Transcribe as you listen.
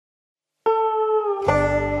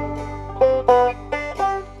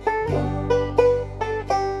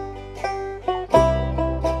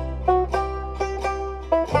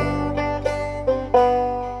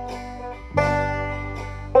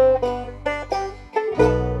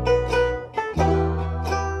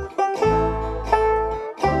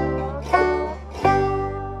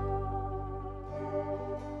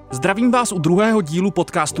Zdravím vás u druhého dílu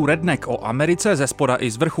podcastu Redneck o Americe ze spoda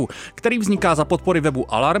i z vrchu, který vzniká za podpory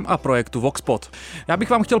webu Alarm a projektu Voxpod. Já bych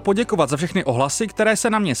vám chtěl poděkovat za všechny ohlasy, které se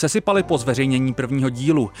na mě sesypaly po zveřejnění prvního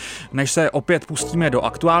dílu. Než se opět pustíme do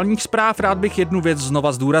aktuálních zpráv, rád bych jednu věc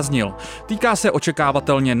znova zdůraznil. Týká se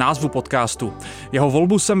očekávatelně názvu podcastu. Jeho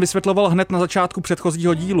volbu jsem vysvětloval hned na začátku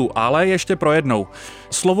předchozího dílu, ale ještě pro jednou.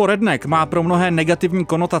 Slovo redneck má pro mnohé negativní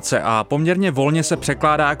konotace a poměrně volně se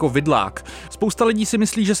překládá jako vidlák. Spousta lidí si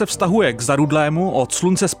myslí, že se vztahuje k zarudlému, od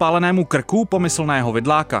slunce spálenému krku pomyslného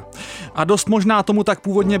vidláka. A dost možná tomu tak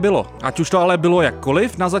původně bylo. Ať už to ale bylo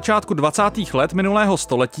jakkoliv, na začátku 20. let minulého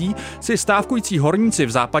století si stávkující horníci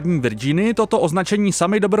v západní Virginii toto označení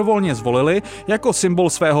sami dobrovolně zvolili jako symbol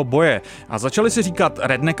svého boje a začali si říkat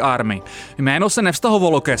Redneck Army. Jméno se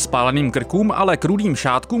nevztahovalo ke spáleným krkům, ale k rudým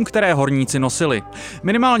šátkům, které horníci nosili.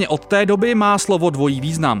 Minimálně od té doby má slovo dvojí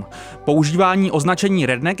význam. Používání označení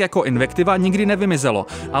redneck jako invektiva nikdy nevymizelo,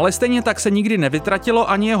 ale stejně tak se nikdy nevytratilo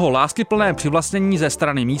ani jeho láskyplné přivlastnění ze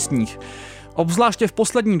strany místních. Obzvláště v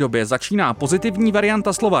poslední době začíná pozitivní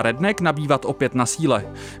varianta slova redneck nabývat opět na síle.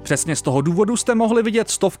 Přesně z toho důvodu jste mohli vidět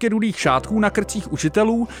stovky rudých šátků na krcích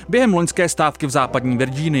učitelů během loňské stávky v západní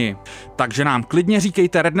Virginii. Takže nám klidně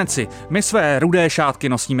říkejte redneci, my své rudé šátky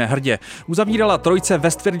nosíme hrdě, uzavírala trojice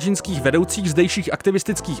westvirginských vedoucích zdejších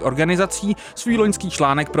aktivistických organizací svůj loňský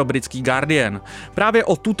článek pro britský Guardian. Právě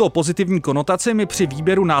o tuto pozitivní konotaci mi při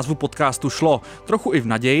výběru názvu podcastu šlo, trochu i v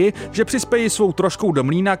naději, že přispěji svou troškou do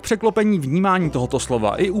mlýna k překlopení vnímání tohoto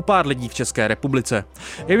slova i u pár lidí v České republice.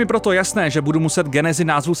 Je mi proto jasné, že budu muset genezi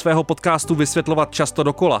názvu svého podcastu vysvětlovat často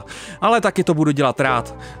dokola, ale taky to budu dělat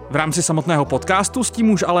rád. V rámci samotného podcastu s tím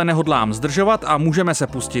už ale nehodlám zdržovat a můžeme se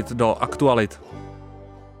pustit do aktualit.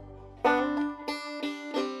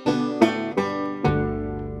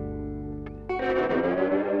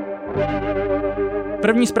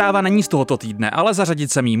 První zpráva není z tohoto týdne, ale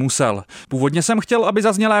zařadit jsem jí musel. Původně jsem chtěl, aby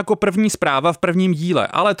zazněla jako první zpráva v prvním díle,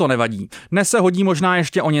 ale to nevadí. Dnes se hodí možná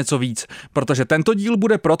ještě o něco víc, protože tento díl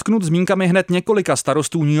bude protknut zmínkami hned několika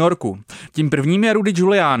starostů New Yorku. Tím prvním je Rudy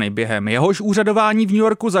Giuliani, během jehož úřadování v New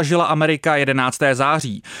Yorku zažila Amerika 11.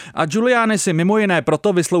 září. A Giuliani si mimo jiné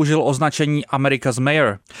proto vysloužil označení America's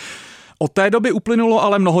Mayor. Od té doby uplynulo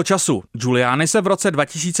ale mnoho času. Giuliani se v roce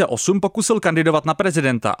 2008 pokusil kandidovat na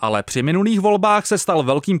prezidenta, ale při minulých volbách se stal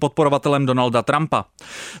velkým podporovatelem Donalda Trumpa.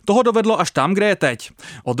 Toho dovedlo až tam, kde je teď.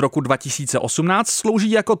 Od roku 2018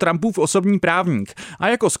 slouží jako Trumpův osobní právník a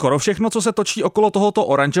jako skoro všechno, co se točí okolo tohoto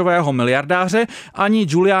oranžového miliardáře, ani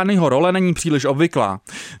Giulianiho role není příliš obvyklá.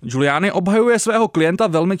 Giuliani obhajuje svého klienta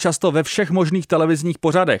velmi často ve všech možných televizních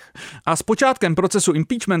pořadech. A s počátkem procesu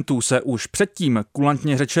impeachmentu se už předtím,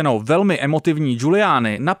 kulantně řečeno, velmi emotivní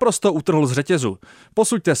Giuliani naprosto utrhl z řetězu.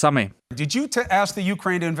 Posuďte sami. Did you ask the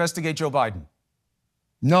Ukraine to investigate Joe Biden?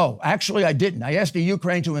 No, actually I didn't. I asked the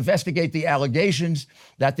Ukraine to investigate the allegations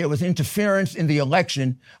that there was interference in the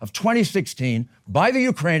election of 2016 by the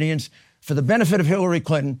Ukrainians for the benefit of Hillary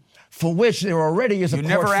Clinton, for which there already is a court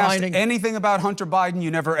finding. You never asked anything about Hunter Biden.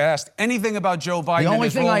 You never asked anything about Joe Biden. The only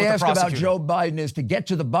thing I asked about Joe Biden is to get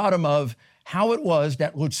to the bottom of how it was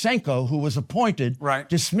that Lutsenko, who was appointed,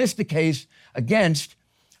 dismissed the case against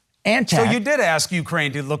Antak. So you did ask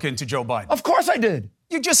Ukraine to look into Joe Biden? Of course I did.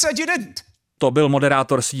 You just said you didn't. To byl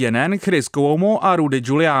moderátor CNN Chris Cuomo a Rudy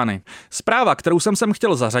Giuliani. Zpráva, kterou jsem sem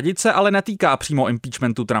chtěl zařadit, se ale netýká přímo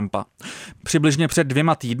impeachmentu Trumpa. Přibližně před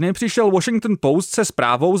 2 týdny přišel Washington Post se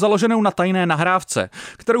zprávou založenou na tajné nahrávce,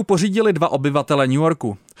 kterou pořídili 2 obyvatele New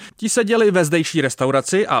Yorku. Ti seděli ve zdejší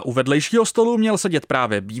restauraci a u vedlejšího stolu měl sedět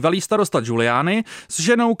právě bývalý starosta Giuliani s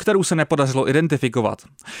ženou, kterou se nepodařilo identifikovat.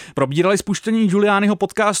 Probírali spuštění Giulianiho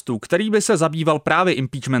podcastu, který by se zabýval právě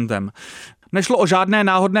impeachmentem. Nešlo o žádné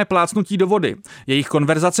náhodné plácnutí do vody. Jejich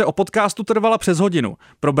konverzace o podcastu trvala přes hodinu.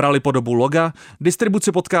 Probrali podobu loga,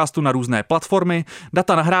 distribuci podcastu na různé platformy,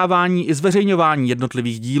 data nahrávání i zveřejňování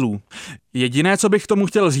jednotlivých dílů. Jediné, co bych k tomu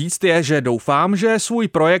chtěl říct, je, že doufám, že svůj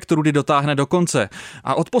projekt Rudy dotáhne do konce.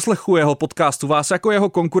 A od poslechu jeho podcastu vás jako jeho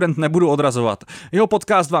konkurent nebudu odrazovat. Jeho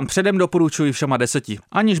podcast vám předem doporučuji všema 10,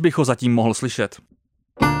 aniž bych ho zatím mohl slyšet.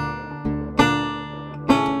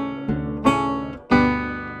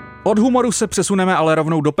 Od humoru se přesuneme ale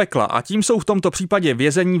rovnou do pekla a tím jsou v tomto případě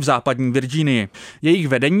vězení v západní Virginii. Jejich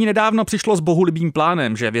vedení nedávno přišlo s bohulibým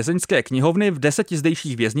plánem, že vězeňské knihovny v 10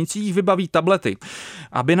 zdejších věznicích vybaví tablety,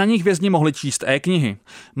 aby na nich vězni mohli číst e-knihy.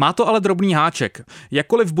 Má to ale drobný háček.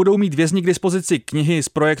 Jakkoliv budou mít vězni k dispozici knihy z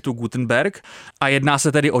projektu Gutenberg a jedná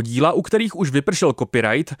se tedy o díla, u kterých už vypršel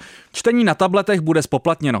copyright, čtení na tabletech bude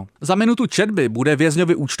spoplatněno. Za minutu četby bude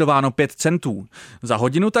vězňovi účtováno 5 centů. Za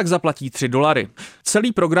hodinu tak zaplatí $3.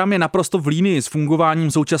 Celý program program je naprosto v línii s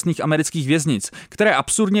fungováním současných amerických věznic, které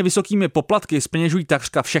absurdně vysokými poplatky zpeněžují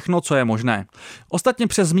takřka všechno, co je možné. Ostatně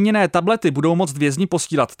přes zmíněné tablety budou moct vězni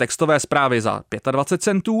posílat textové zprávy za 25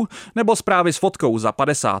 centů nebo zprávy s fotkou za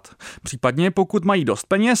 50. Případně pokud mají dost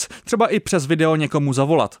peněz, třeba i přes video někomu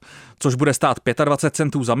zavolat, což bude stát 25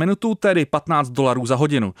 centů za minutu, tedy $15 za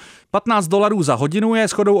hodinu. $15 za hodinu je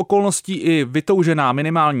shodou okolností i vytoužená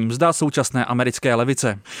minimální mzda současné americké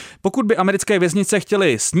levice. Pokud by americké věznice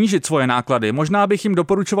chtěly snížit svoje náklady, možná bych jim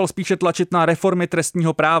doporučoval spíše tlačit na reformy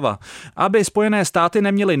trestního práva, aby Spojené státy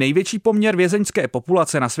neměly největší poměr vězeňské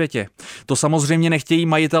populace na světě. To samozřejmě nechtějí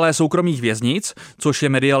majitelé soukromých věznic, což je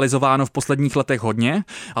medializováno v posledních letech hodně,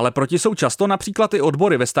 ale proti jsou často například i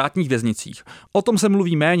odbory ve státních věznicích. O tom se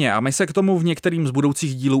mluví méně a my se k tomu v některým z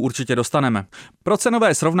budoucích dílů určitě dostaneme. Pro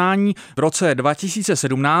cenové srovnání v roce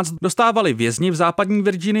 2017 dostávali vězni v západní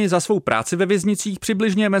Virginii za svou práci ve věznicích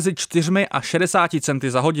přibližně mezi 4 a 60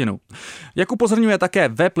 centy za hodinu. Jak upozorňuje také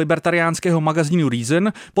web libertariánského magazínu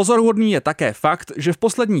Reason, pozoruhodný je také fakt, že v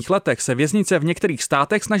posledních letech se věznice v některých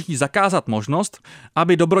státech snaží zakázat možnost,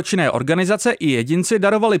 aby dobročinné organizace i jedinci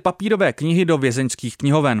darovali papírové knihy do vězeňských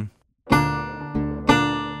knihoven.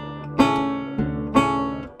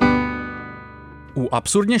 U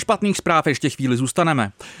absurdně špatných zpráv ještě chvíli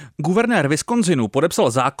zůstaneme. Guvernér Wisconsinu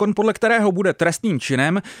podepsal zákon, podle kterého bude trestným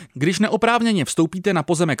činem, když neoprávněně vstoupíte na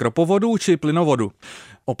pozemek ropovodu či plynovodu.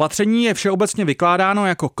 Opatření je všeobecně vykládáno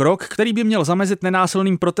jako krok, který by měl zamezit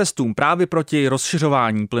nenásilným protestům právě proti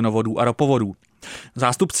rozšiřování plynovodů a ropovodů.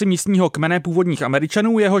 Zástupci místního kmene původních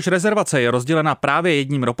Američanů, jehož rezervace je rozdělena právě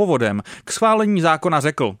jedním ropovodem, k schválení zákona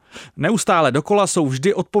řekl: neustále dokola jsou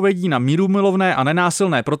vždy odpovědí na mírumilovné a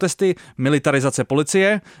nenásilné protesty, militarizace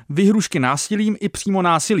policie, výhrušky násilím i přímo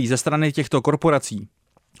násilí ze strany těchto korporací.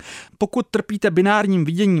 Pokud trpíte binárním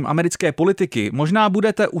viděním americké politiky, možná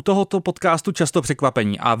budete u tohoto podcastu často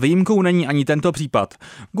překvapení a výjimkou není ani tento případ.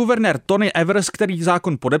 Guvernér Tony Evers, který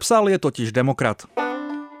zákon podepsal, je totiž demokrat.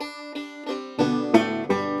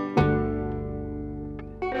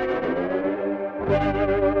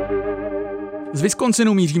 Z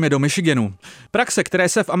Wisconsinu míříme do Michiganu. Praxe, které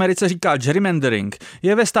se v Americe říká gerrymandering,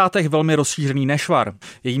 je ve státech velmi rozšířený nešvar.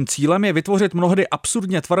 Jejím cílem je vytvořit mnohdy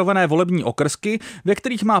absurdně tvarované volební okrsky, ve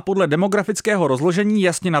kterých má podle demografického rozložení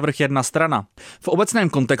jasně navrch jedna strana. V obecném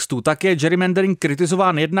kontextu tak je gerrymandering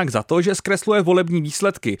kritizován jednak za to, že zkresluje volební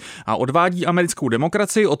výsledky a odvádí americkou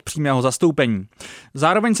demokracii od přímého zastoupení.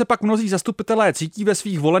 Zároveň se pak mnozí zastupitelé cítí ve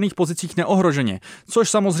svých volených pozicích neohroženě, což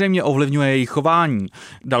samozřejmě ovlivňuje jejich chování.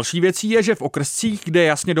 Další věcí je, že v okrscích, kde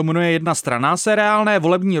jasně dominuje jedna strana, se reálné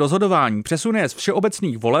volební rozhodování přesune z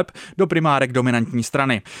všeobecných voleb do primárek dominantní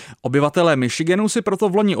strany. Obyvatelé Michiganu si proto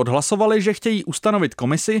vloni odhlasovali, že chtějí ustanovit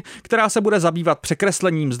komisi, která se bude zabývat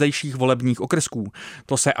překreslením zdejších volebních okrsků.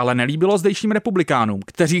 To se ale nelíbilo zdejším republikánům,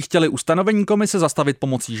 kteří chtěli ustanovení komise zastavit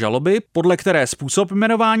pomocí žaloby, podle které způsob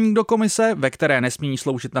jmenování do komise, ve které nesmí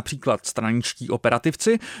sloužit například straničtí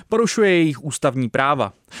operativci, porušuje jejich ústavní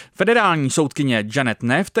práva. Federální soudkyně Janet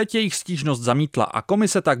Neff teď jejich stížnost zamítla a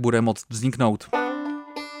komise tak bude moct vzniknout.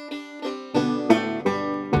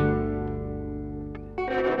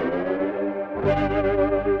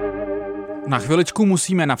 Na chviličku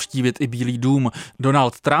musíme navštívit i Bílý dům.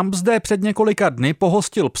 Donald Trump zde před několika dny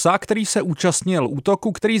pohostil psa, který se účastnil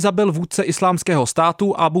útoku, který zabil vůdce islámského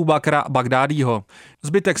státu Abu Bakra Bagdádího.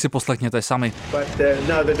 Zbytek si poslechněte sami.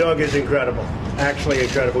 No, the dog is incredible. Actually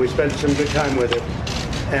incredible. We spent some good time with it.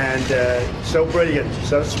 And so brilliant,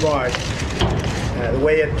 so smart. The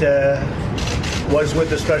way it was with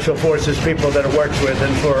the special forces people that it works with,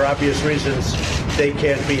 and for obvious reasons, they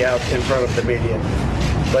can't be out in front of the media.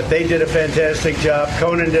 But they did a fantastic job.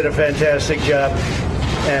 Conan did a fantastic job.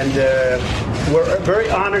 And we're very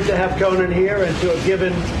honored to have Conan here and to have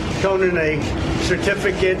given Conan a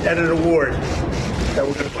certificate and an award that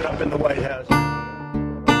we're going to put up in the White House.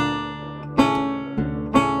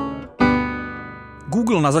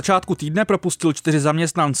 Google na začátku týdne propustil 4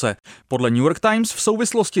 zaměstnance, podle New York Times v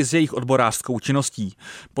souvislosti s jejich odborářskou činností.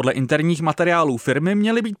 Podle interních materiálů firmy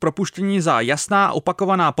měli být propuštěni za jasná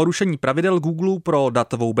opakovaná porušení pravidel Google pro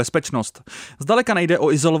datovou bezpečnost. Zdaleka nejde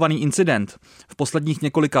o izolovaný incident. V posledních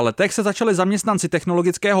několika letech se začali zaměstnanci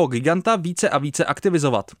technologického giganta více a více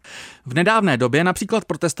aktivizovat. V nedávné době například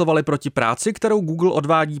protestovali proti práci, kterou Google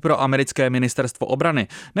odvádí pro americké ministerstvo obrany,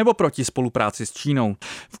 nebo proti spolupráci s Čínou.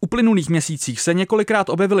 V uplynulých měsících se několikrát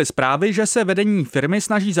objevily zprávy, že se vedení firmy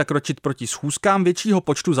snaží zakročit proti schůzkám většího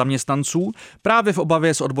počtu zaměstnanců právě v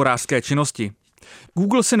obavě z odborářské činnosti.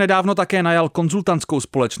 Google si nedávno také najal konzultantskou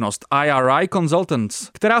společnost IRI Consultants,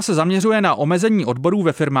 která se zaměřuje na omezení odborů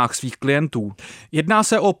ve firmách svých klientů. Jedná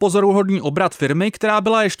se o pozoruhodný obrat firmy, která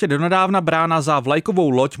byla ještě donedávna brána za vlajkovou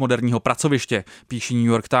loď moderního pracoviště, píší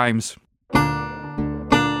New York Times.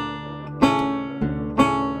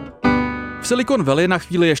 V Silicon Valley na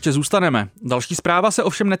chvíli ještě zůstaneme. Další zpráva se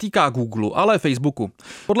ovšem netýká Google, ale Facebooku.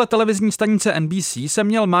 Podle televizní stanice NBC se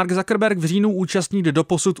měl Mark Zuckerberg v říjnu účastnit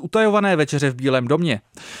doposud utajované večeře v Bílém domě.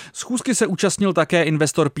 Schůzky se účastnil také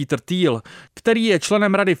investor Peter Thiel, který je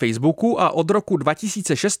členem rady Facebooku a od roku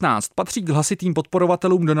 2016 patří k hlasitým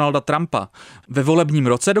podporovatelům Donalda Trumpa. Ve volebním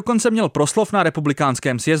roce dokonce měl proslov na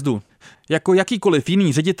republikánském sjezdu. Jako jakýkoliv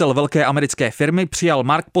jiný ředitel velké americké firmy přijal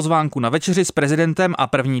Mark pozvánku na večeři s prezidentem a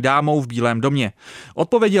první dámou v Bílém domě.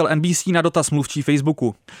 Odpověděl NBC na dotaz mluvčí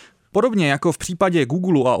Facebooku. Podobně jako v případě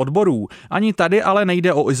Google a odborů, ani tady ale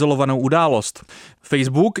nejde o izolovanou událost.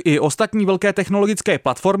 Facebook i ostatní velké technologické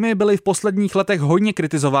platformy byly v posledních letech hodně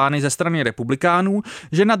kritizovány ze strany republikánů,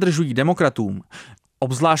 že nadržují demokratům.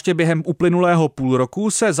 Obzvláště během uplynulého půl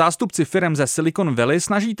roku se zástupci firem ze Silicon Valley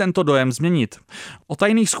snaží tento dojem změnit. O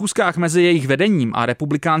tajných schůzkách mezi jejich vedením a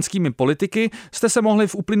republikánskými politiky jste se mohli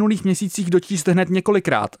v uplynulých měsících dočíst hned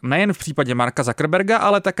několikrát, nejen v případě Marka Zuckerberga,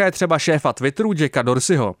 ale také třeba šéfa Twitteru Jacka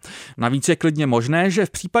Dorseyho. Navíc je klidně možné, že v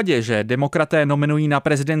případě, že demokraté nominují na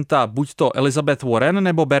prezidenta buď to Elizabeth Warren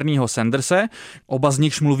nebo Bernieho Sanderse, oba z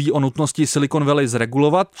nichž mluví o nutnosti Silicon Valley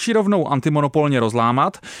zregulovat či rovnou antimonopolně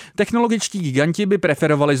rozlámat, technologičtí giganti by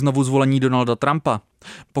preferovali znovu zvolení Donalda Trumpa.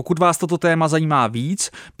 Pokud vás toto téma zajímá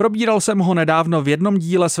víc, probíral jsem ho nedávno v jednom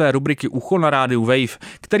díle své rubriky Ucho na rádiu Wave,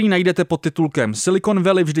 který najdete pod titulkem Silicon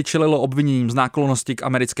Valley vždy čelilo obviněním z náklonnosti k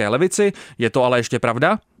americké levici, je to ale ještě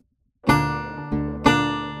pravda?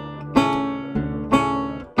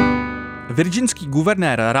 Virginský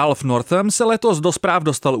guvernér Ralph Northam se letos do zpráv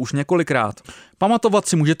dostal už několikrát. Pamatovat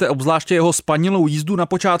si můžete obzvláště jeho spanilou jízdu na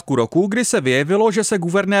počátku roku, kdy se vyjevilo, že se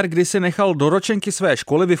guvernér kdysi nechal do ročenky své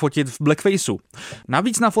školy vyfotit v blackfaceu.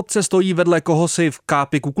 Navíc na fotce stojí vedle kohosi v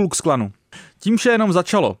kápi Ku Klux Klanu. Tím vše jenom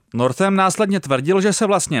začalo. Northam následně tvrdil, že se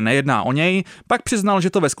vlastně nejedná o něj, pak přiznal, že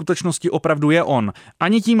to ve skutečnosti opravdu je on.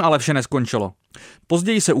 Ani tím ale vše neskončilo.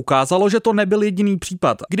 Později se ukázalo, že to nebyl jediný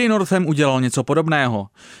případ, kdy Northam udělal něco podobného.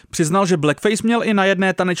 Přiznal, že blackface měl i na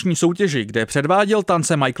jedné taneční soutěži, kde předváděl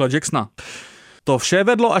tance Michaela Jacksona. To vše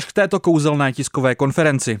vedlo až k této kouzelné tiskové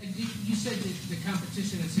konferenci.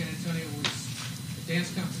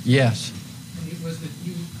 Yes.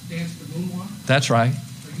 That's right.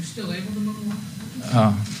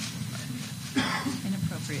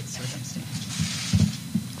 Inappropriate circumstances.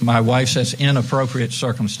 My wife says inappropriate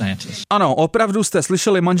circumstances. Ano, opravdu jste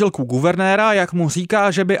slyšeli manželku guvernéra, jak mu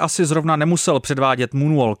říká, že by asi zrovna nemusel předvádět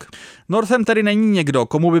moonwalk. Northam tedy není někdo,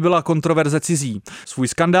 komu by byla kontroverze cizí. Svůj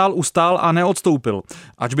skandál ustál a neodstoupil.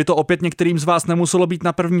 Ač by to opět některým z vás nemuselo být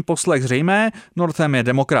na první poslech zřejmé, Northam je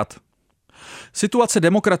demokrat. Situace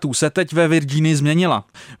demokratů se teď ve Virginii změnila.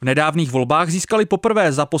 V nedávných volbách získali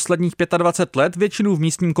poprvé za posledních 25 let většinu v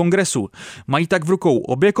místním kongresu. Mají tak v rukou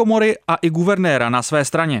obě komory a i guvernéra na své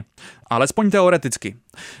straně. Alespoň teoreticky.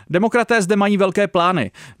 Demokraté zde mají velké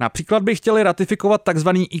plány. Například by chtěli ratifikovat tzv.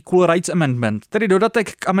 Equal Rights Amendment, tedy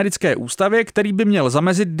dodatek k americké ústavě, který by měl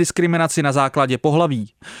zamezit diskriminaci na základě pohlaví.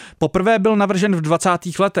 Poprvé byl navržen v 20.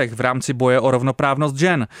 letech v rámci boje o rovnoprávnost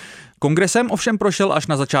žen. Kongresem ovšem prošel až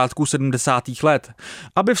na začátku 70. let.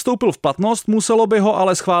 Aby vstoupil v platnost, muselo by ho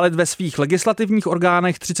ale schválit ve svých legislativních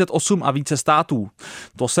orgánech 38 a více států.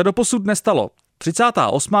 To se doposud nestalo.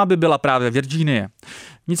 38. by byla právě Virginie.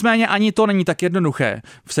 Nicméně ani to není tak jednoduché.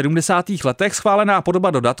 V 70. letech schválená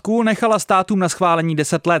podoba dodatku nechala státům na schválení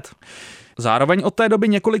 10 let. Zároveň od té doby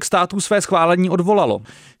několik států své schválení odvolalo.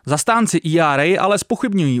 Zastánci ERA ale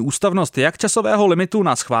zpochybňují ústavnost jak časového limitu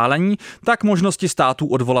na schválení, tak možnosti států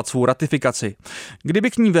odvolat svou ratifikaci.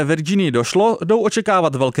 Kdyby k ní ve Virginii došlo, jdou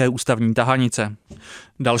očekávat velké ústavní tahanice.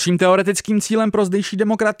 Dalším teoretickým cílem pro zdejší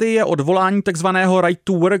demokraty je odvolání tzv. Right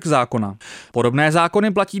to Work zákona. Podobné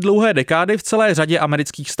zákony platí dlouhé dekády v celé řadě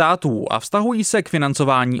amerických států a vztahují se k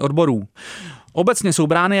financování odborů. Obecně jsou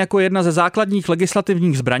brány jako jedna ze základních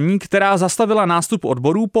legislativních zbraní, která zastavila nástup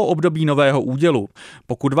odborů po období nového údělu.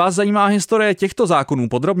 Pokud vás zajímá historie těchto zákonů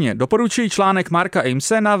podrobně, doporučuji článek Marka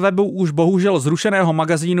Amese na webu už bohužel zrušeného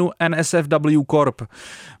magazínu NSFW Corp.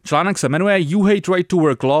 Článek se jmenuje You Hate Right to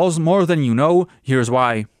Work Laws More Than You Know, Here's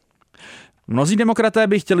Why. Mnozí demokraté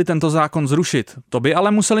by chtěli tento zákon zrušit, to by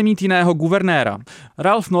ale museli mít jiného guvernéra.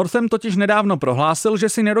 Ralph Northam totiž nedávno prohlásil, že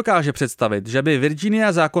si nedokáže představit, že by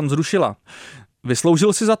Virginia zákon zrušila.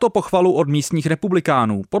 Vysloužil si za to pochvalu od místních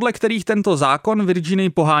republikánů, podle kterých tento zákon Virginii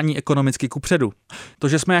pohání ekonomicky kupředu. To,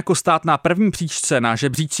 že jsme jako stát na první příčce na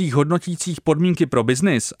žebřících hodnotících podmínky pro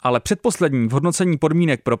biznis, ale předposlední v hodnocení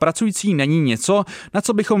podmínek pro pracující není něco, na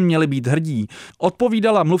co bychom měli být hrdí,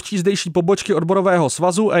 odpovídala mluvčí zdejší pobočky odborového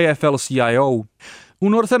svazu AFL-CIO. U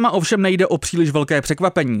Northama ovšem nejde o příliš velké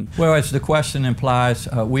překvapení. Well, as the question implies,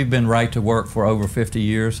 we've been right to work for over 50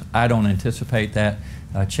 years. I don't anticipate that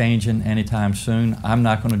changing anytime soon. I'm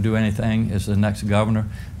not going to do anything as the next governor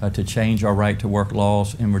to change our right to work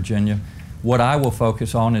laws in Virginia. What I will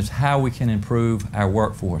focus on is how we can improve our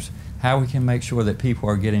workforce, how we can make sure that people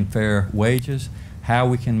are getting fair wages, how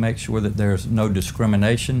we can make sure that there's no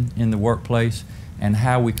discrimination in the workplace, and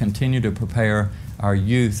how we continue to prepare our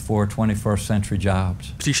youth for 21st century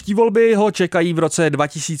jobs. Příští volby ho čekají v roce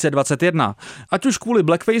 2021. Ať už kvůli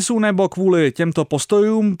blackfaceu nebo kvůli těmto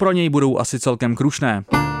postojům, pro něj budou asi celkem krušné.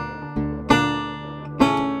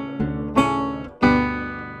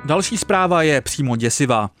 Další zpráva je přímo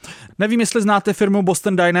děsivá. Nevím, jestli znáte firmu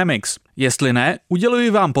Boston Dynamics. Jestli ne, uděluji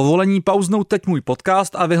vám povolení pauznout teď můj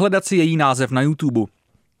podcast a vyhledat si její název na YouTube.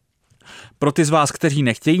 Pro ty z vás, kteří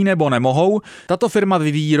nechtějí nebo nemohou, tato firma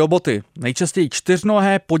vyvíjí roboty. Nejčastěji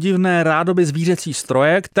čtyřnohé, podivné, rádoby zvířecí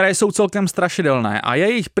stroje, které jsou celkem strašidelné a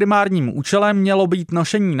jejich primárním účelem mělo být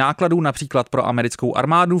nošení nákladů například pro americkou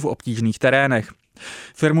armádu v obtížných terénech.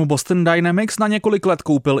 Firmu Boston Dynamics na několik let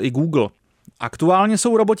koupil i Google. Aktuálně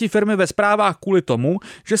jsou roboti firmy ve zprávách kvůli tomu,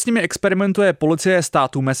 že s nimi experimentuje policie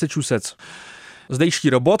státu Massachusetts. Zdejší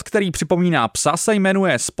robot, který připomíná psa, se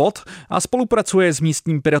jmenuje Spot a spolupracuje s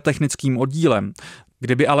místním pyrotechnickým oddílem.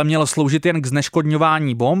 Kdyby ale měl sloužit jen k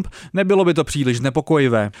zneškodňování bomb, nebylo by to příliš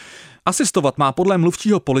nepokojivé. Asistovat má podle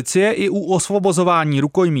mluvčího policie i u osvobozování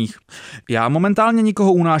rukojmích. Já momentálně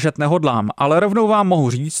nikoho unášet nehodlám, ale rovnou vám mohu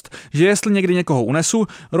říct, že jestli někdy někoho unesu,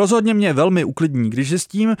 rozhodně mě velmi uklidní, když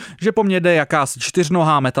zjistím, že po mně jde jakási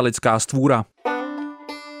čtyřnohá metalická stvůra.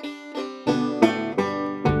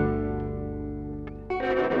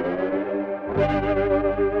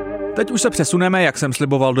 Teď už se přesuneme, jak jsem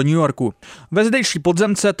sliboval, do New Yorku. Ve zdejší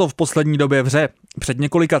podzemce to v poslední době vře. Před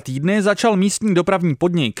několika týdny začal místní dopravní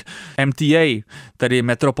podnik MTA, tedy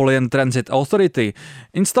Metropolitan Transit Authority,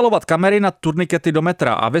 instalovat kamery na turnikety do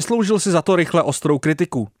metra a vysloužil si za to rychle ostrou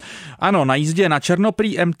kritiku. Ano, na jízdě na černo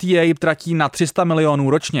prý MTA tratí na 300 milionů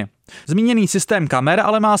ročně. Zmíněný systém kamer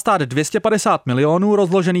ale má stát 250 milionů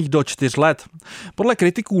rozložených do 4 let. Podle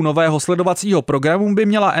kritiků nového sledovacího programu by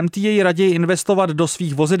měla MTA raději investovat do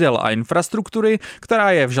svých vozidel a infrastruktury,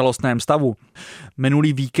 která je v žalostném stavu.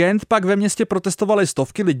 Minulý víkend pak ve městě protestovali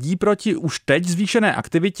stovky lidí proti už teď zvýšené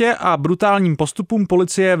aktivitě a brutálním postupům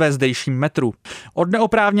policie ve zdejším metru. Od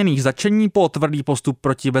neoprávněných zatčení po tvrdý postup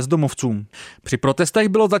proti bezdomovcům. Při protestech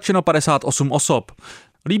bylo zatčeno 58 osob.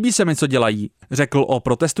 Líbí se mi, co dělají, řekl o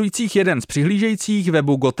protestujících jeden z přihlížejících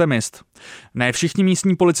webu Gotemist. Ne všichni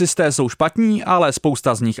místní policisté jsou špatní, ale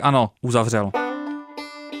spousta z nich ano, uzavřel.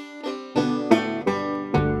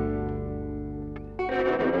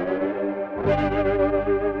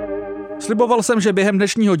 Sliboval jsem, že během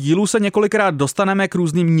dnešního dílu se několikrát dostaneme k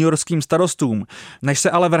různým newyorským starostům. Než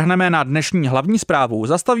se ale vrhneme na dnešní hlavní zprávu,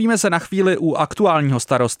 zastavíme se na chvíli u aktuálního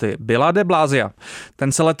starosty, Billa de Blasia.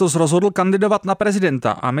 Ten se letos rozhodl kandidovat na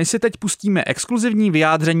prezidenta a my si teď pustíme exkluzivní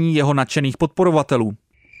vyjádření jeho nadšených podporovatelů.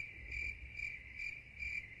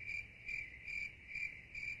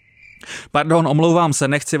 Pardon, omlouvám se,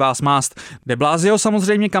 nechci vás mást. De Blasio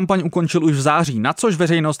samozřejmě kampaň ukončil už v září, na což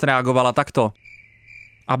veřejnost reagovala takto.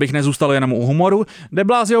 Abych nezůstal jenom u humoru, de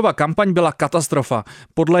Blasiova kampaň byla katastrofa.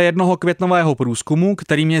 Podle jednoho květnového průzkumu,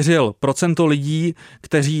 který měřil procento lidí,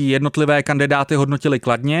 kteří jednotlivé kandidáty hodnotili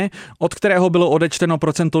kladně, od kterého bylo odečteno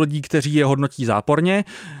procento lidí, kteří je hodnotí záporně,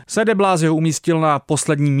 se de Blasio umístil na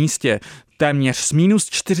posledním místě, téměř s minus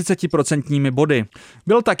 40% body.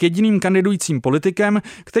 Byl tak jediným kandidujícím politikem,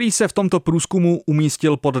 který se v tomto průzkumu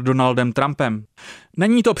umístil pod Donaldem Trumpem.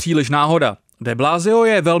 Není to příliš náhoda. De Blasio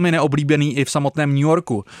je velmi neoblíbený i v samotném New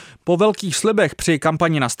Yorku. Po velkých slibech při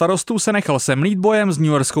kampani na starostu se nechal semlít bojem s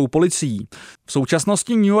newyorskou policií. V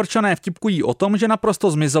současnosti Newyorčané vtipkují o tom, že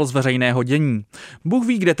naprosto zmizel z veřejného dění. Bůh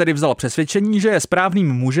ví, kde tedy vzal přesvědčení, že je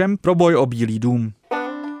správným mužem pro boj o Bílý dům.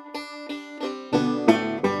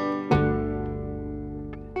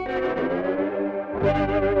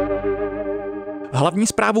 Hlavní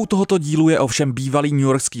zprávou tohoto dílu je ovšem bývalý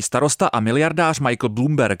newyorský starosta a miliardář Michael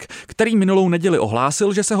Bloomberg, který minulou neděli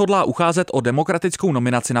ohlásil, že se hodlá ucházet o demokratickou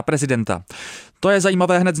nominaci na prezidenta. To je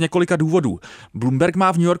zajímavé hned z několika důvodů. Bloomberg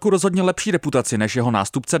má v New Yorku rozhodně lepší reputaci než jeho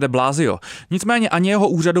nástupce de Blasio, nicméně ani jeho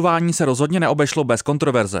úřadování se rozhodně neobešlo bez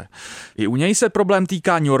kontroverze. I u něj se problém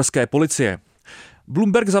týká newyorské policie.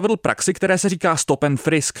 Bloomberg zavedl praxi, které se říká stop and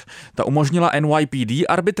frisk. Ta umožnila NYPD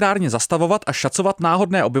arbitrárně zastavovat a šacovat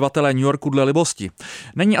náhodné obyvatele New Yorku dle libosti.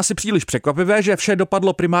 Není asi příliš překvapivé, že vše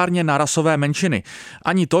dopadlo primárně na rasové menšiny.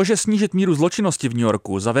 Ani to, že snížit míru zločinnosti v New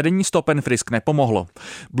Yorku zavedení stop and frisk nepomohlo.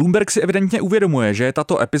 Bloomberg si evidentně uvědomuje, že je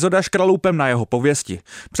tato epizoda škraloupem na jeho pověsti.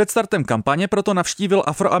 Před startem kampaně proto navštívil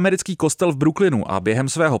afroamerický kostel v Brooklynu a během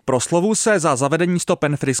svého proslovu se za zavedení stop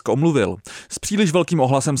and frisk omluvil. S příliš velkým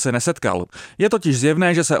ohlasem se nesetkal. Je totiž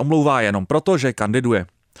zjevné, že se omlouvá jenom proto, že kandiduje.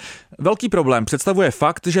 Velký problém představuje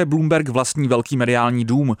fakt, že Bloomberg vlastní velký mediální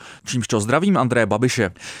dům, čímž to zdravím Andreje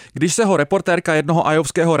Babiše. Když se ho reportérka jednoho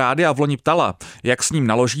ajovského rádia vloni ptala, jak s ním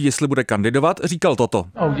naloží, jestli bude kandidovat, říkal toto.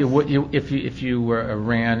 If you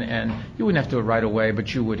ran and you wouldn't have to do it right away,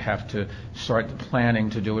 but you would have to start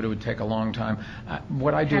planning to do it. It would take a long time.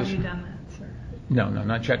 What I do is... Have you done that, sir? No,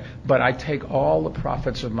 not yet. But I take all the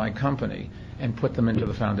profits of my company and put them into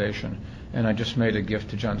the foundation. And I just made a gift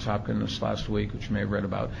to Johns Hopkins last week, which you may have read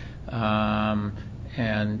about.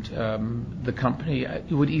 The company,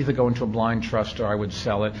 it would either go into a blind trust or I would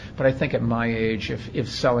sell it. But I think at my age, if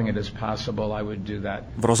selling it is possible, I would do that.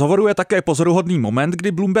 V rozhovoru je také pozoruhodný moment,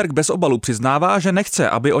 kdy Bloomberg bez obalu přiznává, že nechce,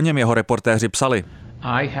 aby o něm jeho reportéři psali.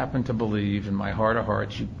 I happen to believe in my heart of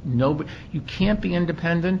hearts, you can't be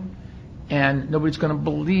independent. And nobody's going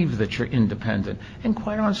to believe that you're independent. And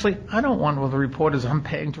quite honestly, I don't want all the reporters I'm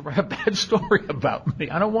paying to write a bad story about me.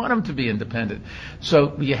 I don't want them to be independent. So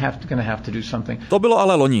you're going to have to do something. To bylo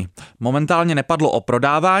ale loni. Momentálně nepadlo o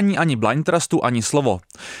prodávání ani blind trustu, ani slovo.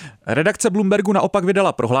 Redakce Bloombergu naopak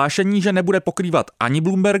vydala prohlášení, že nebude pokrývat ani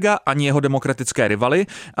Bloomberga, ani jeho demokratické rivaly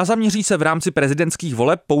a zaměří se v rámci prezidentských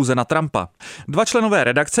voleb pouze na Trumpa. 2 členové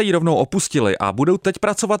redakce ji rovnou opustili a budou teď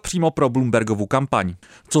pracovat přímo pro Bloombergovu kampaň.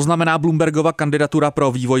 Co znamená Bloombergova kandidatura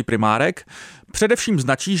pro vývoj primárek? Především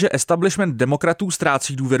značí, že establishment demokratů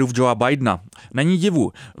ztrácí důvěru v Joea Bidena. Není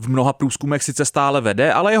divu, v mnoha průzkumech sice stále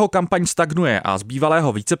vede, ale jeho kampaň stagnuje a z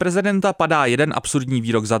bývalého viceprezidenta padá jeden absurdní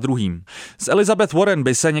výrok za druhým. S Elizabeth Warren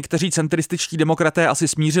by se někteří centrističtí demokraté asi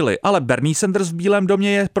smířili, ale Bernie Sanders v Bílém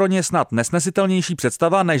domě je pro ně snad nesnesitelnější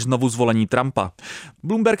představa než znovu zvolení Trumpa.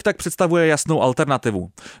 Bloomberg tak představuje jasnou alternativu.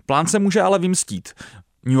 Plán se může ale vymstít.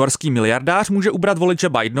 Newyorský miliardář může ubrat voliče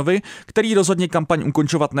Bidenovi, který rozhodně kampaň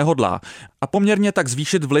ukončovat nehodlá, a poměrně tak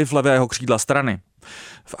zvýšit vliv levého křídla strany.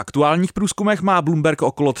 V aktuálních průzkumech má Bloomberg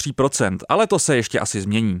okolo 3%, ale to se ještě asi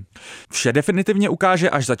změní. Vše definitivně ukáže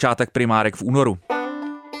až začátek primárek v únoru.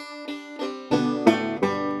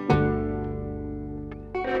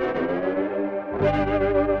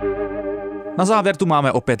 Na závěr tu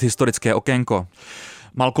máme opět historické okénko.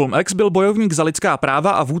 Malcolm X byl bojovník za lidská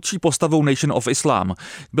práva a vůdčí postavou Nation of Islam.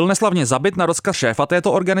 Byl neslavně zabit na rozkaz šéfa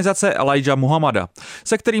této organizace Elijah Muhammada,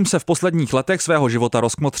 se kterým se v posledních letech svého života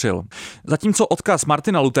rozkmotřil. Zatímco odkaz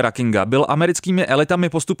Martina Luthera Kinga byl americkými elitami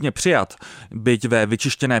postupně přijat, byť ve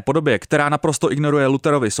vyčištěné podobě, která naprosto ignoruje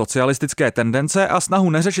Lutherovy socialistické tendence a snahu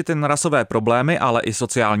neřešit jen rasové problémy, ale i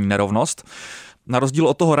sociální nerovnost, na rozdíl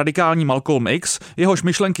od toho radikální Malcolm X, jehož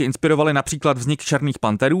myšlenky inspirovaly například vznik Černých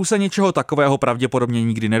panterů, se něčeho takového pravděpodobně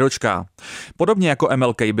nikdy nedočká. Podobně jako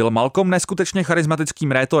MLK byl Malcolm neskutečně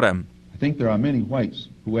charismatickým rétorem. I think there are many whites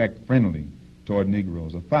who act friendly toward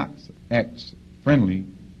Negroes. A fox acts friendly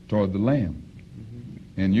toward the lamb.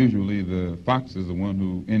 And usually the fox is the one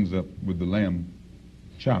who ends up with the lamb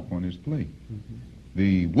chop on his plate.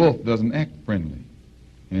 The wolf doesn't act friendly.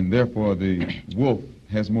 And therefore the wolf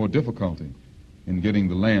has more difficulty in getting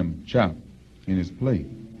the lamb chop in his plate.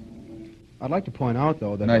 I'd like to point out,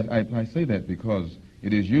 though, that... And I say that because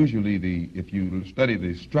it is usually if you study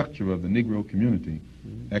the structure of the Negro community,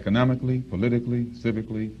 economically, politically,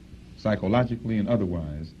 civically, psychologically, and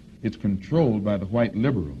otherwise, it's controlled by the white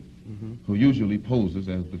liberal, who usually poses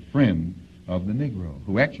as the friend of the Negro,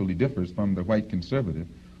 who actually differs from the white conservative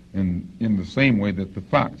in the same way that the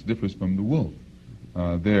fox differs from the wolf.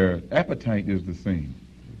 Their appetite is the same.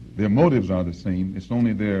 Their motives are the same. It's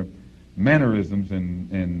only their mannerisms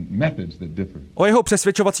and methods that differ. O jeho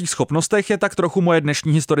přesvědčovacích schopnostech je tak trochu moje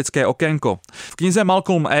dnešní historické okénko. V knize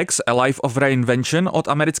Malcolm X A Life of Reinvention od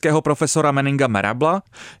amerického profesora Manninga Marabla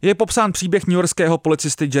je popsán příběh newyorského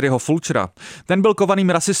policisty Jerryho Fulchera. Ten byl kovaným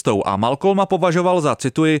rasistou a Malcolma považoval za,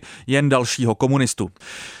 cituji, jen dalšího komunistu.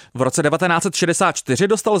 V roce 1964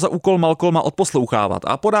 dostal za úkol Malcolma odposlouchávat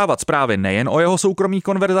a podávat zprávy nejen o jeho soukromých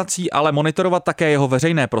konverzací, ale monitorovat také jeho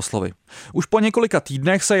veřejné proslovy. Už po několika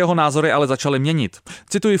týdnech se jeho názory ale začaly měnit.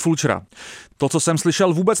 Cituji Fulchera. To, co jsem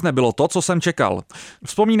slyšel, vůbec nebylo to, co jsem čekal.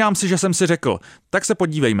 Vzpomínám si, že jsem si řekl, tak se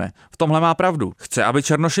podívejme, v tomhle má pravdu. Chce, aby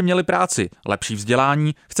černoši měli práci, lepší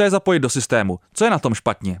vzdělání, chce je zapojit do systému. Co je na tom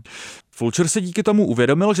špatně? Fulcher si díky tomu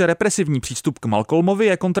uvědomil, že represivní přístup k Malcolmovi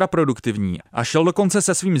je kontraproduktivní a šel dokonce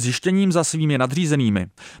se svým zjištěním za svými nadřízenými.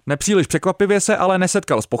 Nepříliš překvapivě se ale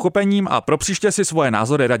nesetkal s pochopením a pro příště si svoje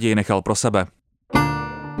názory raději nechal pro sebe.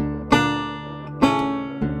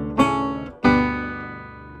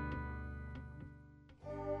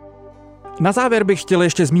 Na závěr bych chtěl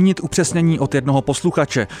ještě zmínit upřesnění od jednoho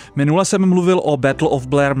posluchače. Minule jsem mluvil o Battle of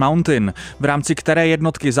Blair Mountain, v rámci které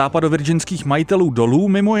jednotky západovirginských majitelů dolů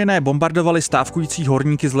mimo jiné bombardovaly stávkující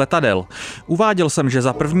horníky z letadel. Uváděl jsem, že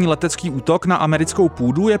za první letecký útok na americkou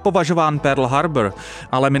půdu je považován Pearl Harbor,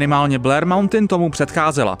 ale minimálně Blair Mountain tomu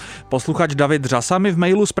předcházela. Posluchač David Řasa mi v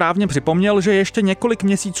mailu správně připomněl, že ještě několik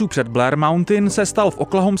měsíců před Blair Mountain se stal v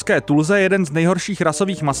oklahomské Tulse jeden z nejhorších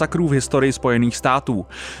rasových masakrů v historii Spojených států.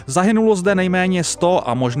 Zahynulo zde nejméně 100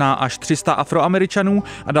 a možná až 300 Afroameričanů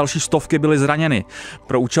a další stovky byly zraněny.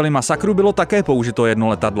 Pro účely masakru bylo také použito jedno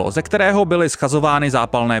letadlo, ze kterého byly schazovány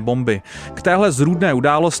zápalné bomby. K téhle zrůdné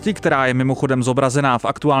události, která je mimochodem zobrazená v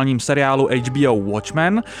aktuálním seriálu HBO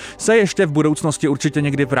Watchmen, se ještě v budoucnosti určitě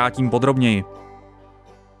někdy vrátím podrobněji.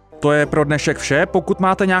 To je pro dnešek vše. Pokud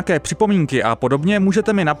máte nějaké připomínky a podobně,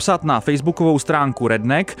 můžete mi napsat na facebookovou stránku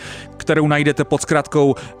Redneck, kterou najdete pod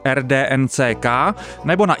zkratkou RDNCK,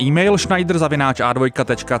 nebo na e-mail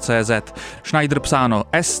schneider@a2.cz. Schneider psáno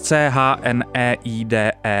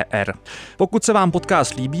SCHNEIDER. Pokud se vám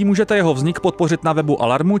podcast líbí, můžete jeho vznik podpořit na webu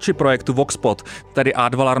Alarmu či projektu Voxpod, tedy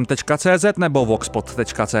a2alarm.cz nebo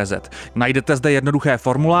voxpod.cz. Najdete zde jednoduché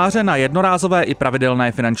formuláře na jednorázové i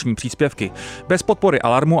pravidelné finanční příspěvky. Bez podpory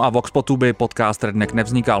Alarmu a Voxpotu by podcast Redneck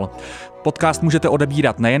nevznikal. Podcast můžete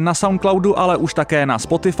odebírat nejen na Soundcloudu, ale už také na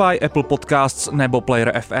Spotify, Apple Podcasts nebo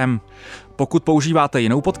Player FM. Pokud používáte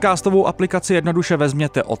jinou podcastovou aplikaci, jednoduše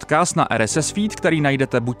vezměte odkaz na RSS feed, který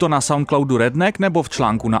najdete buď to na Soundcloudu Redneck nebo v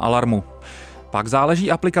článku na Alarmu. Pak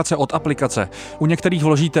záleží aplikace od aplikace. U některých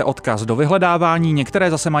vložíte odkaz do vyhledávání,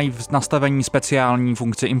 některé zase mají v nastavení speciální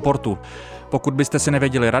funkci importu. Pokud byste si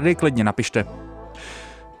nevěděli rady, klidně napište.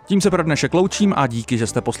 Tím se pro dnešek loučím a díky, že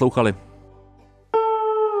jste poslouchali.